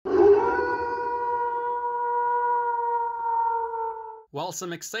Well,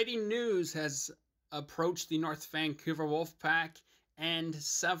 some exciting news has approached the North Vancouver Wolfpack and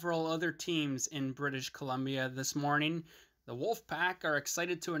several other teams in British Columbia this morning. The Wolfpack are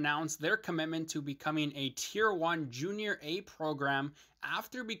excited to announce their commitment to becoming a Tier 1 Junior A program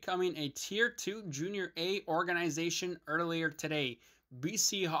after becoming a Tier 2 Junior A organization earlier today.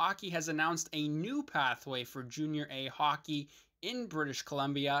 BC Hockey has announced a new pathway for Junior A hockey in British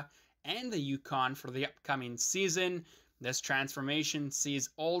Columbia and the Yukon for the upcoming season. This transformation sees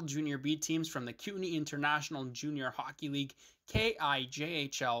all Junior B teams from the CUNY International Junior Hockey League,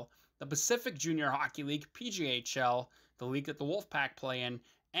 KIJHL, the Pacific Junior Hockey League, PJHL, the league that the Wolfpack play in,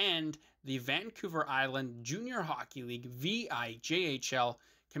 and the Vancouver Island Junior Hockey League, VIJHL,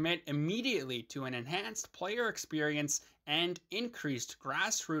 commit immediately to an enhanced player experience and increased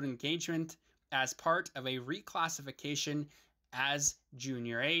grassroots engagement as part of a reclassification as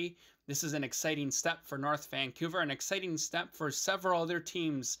Junior A. This is an exciting step for North Vancouver, an exciting step for several other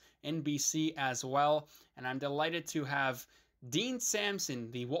teams in BC as well. And I'm delighted to have Dean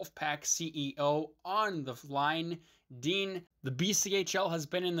Samson, the Wolfpack CEO, on the line. Dean, the BCHL has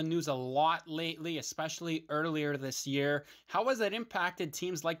been in the news a lot lately, especially earlier this year. How has that impacted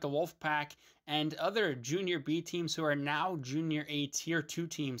teams like the Wolfpack and other Junior B teams who are now Junior A Tier 2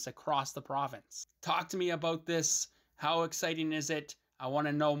 teams across the province? Talk to me about this. How exciting is it? I want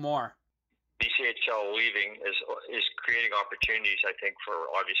to know more. BCHL leaving is creating opportunities, I think, for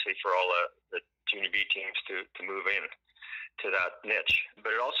all the Junior B teams to move in to that niche.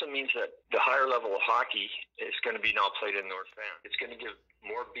 But it also means that the higher level of hockey is going to be now played in North Van. It's going to give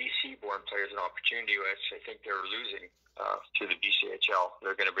more BC-born players an opportunity, which I think they're losing to the BCHL.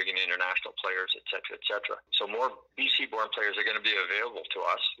 They're going to bring in international players, et cetera, et cetera. So more BC-born players are going to be available to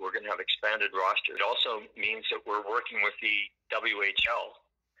us. We're going to have expanded roster. It also means that we're working with the WHL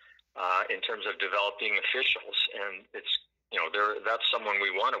in terms of developing officials, and it's that's someone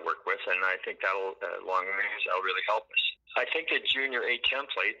we want to work with, and I think that'll long range that'll really help us. I think the Junior A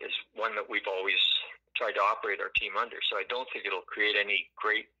template is one that we've always tried to operate our team under, so I don't think it'll create any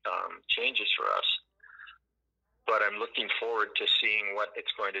great changes for us. But I'm looking forward to seeing what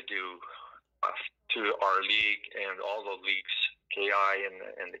it's going to do to our league and all the leagues, KI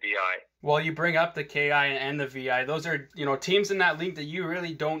and the VI. Well, you bring up the KI and the VI. Those are, teams in that league that you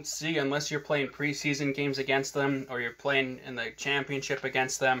really don't see unless you're playing preseason games against them or you're playing in the championship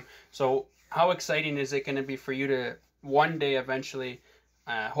against them. So how exciting is it going to be for you to one day eventually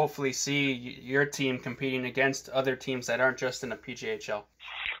hopefully see your team competing against other teams that aren't just in the PJHL?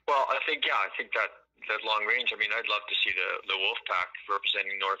 Well, I think that long range, I'd love to see the Wolfpack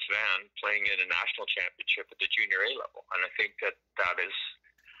representing North Van playing in a national championship at the Junior A level. And I think that is,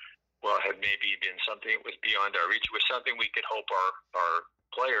 had maybe been something that was beyond our reach. It was something we could hope our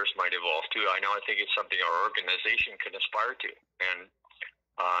players might evolve to. I think it's something our organization can aspire to. And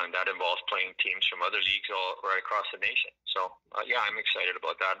that involves playing teams from other leagues all right across the nation. So, I'm excited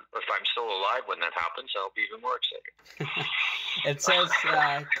about that. If I'm still alive when that happens, I'll be even more excited. It says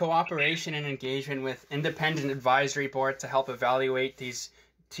cooperation and engagement with independent advisory board to help evaluate these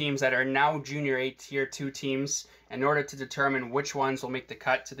teams that are now Junior A Tier 2 teams in order to determine which ones will make the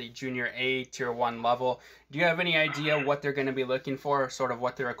cut to the Junior A Tier 1 level. Do you have any idea what they're going to be looking for, sort of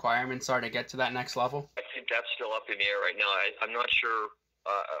what the requirements are to get to that next level? I think that's still up in the air right now. I'm not sure.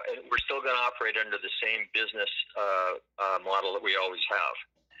 We're still going to operate under the same business model that we always have.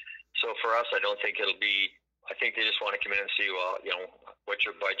 So for us, I don't think it'll be. I think they just want to come in and see, what's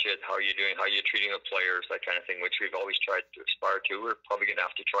your budget, how are you doing, how are you treating the players, that kind of thing, which we've always tried to aspire to. We're probably going to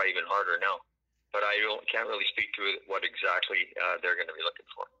have to try even harder now. But I can't really speak to what exactly they're going to be looking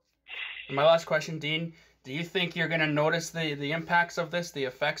for. My last question, Dean. Do you think you're going to notice the impacts of this, the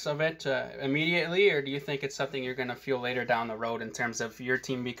effects of it immediately, or do you think it's something you're going to feel later down the road in terms of your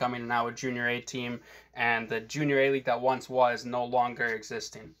team becoming now a Junior A team and the Junior A league that once was no longer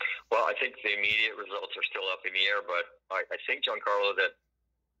existing? Well, I think the immediate results are still up in the air, but I think, Giancarlo, that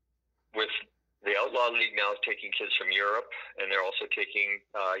with the Outlaw League now taking kids from Europe, and they're also taking,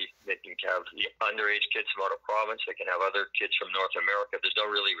 they can have underage kids from out of province, they can have other kids from North America. There's no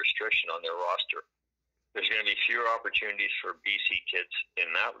really restriction on their roster. There's going to be fewer opportunities for BC kids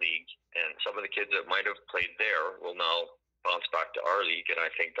in that league, and some of the kids that might have played there will now bounce back to our league, and I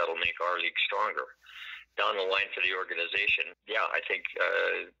think that'll make our league stronger. Down the line for the organization, I think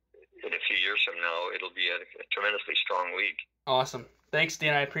in a few years from now, it'll be a tremendously strong league. Awesome. Thanks,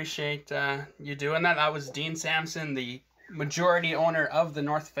 Dean. I appreciate you doing that. That was Dean Samson, the majority owner of the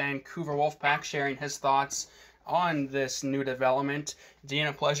North Vancouver Wolfpack, sharing his thoughts on this new development. Dean,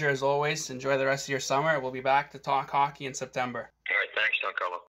 a pleasure as always. Enjoy the rest of your summer. We'll be back to talk hockey in September. All right. Thanks, Giancarlo.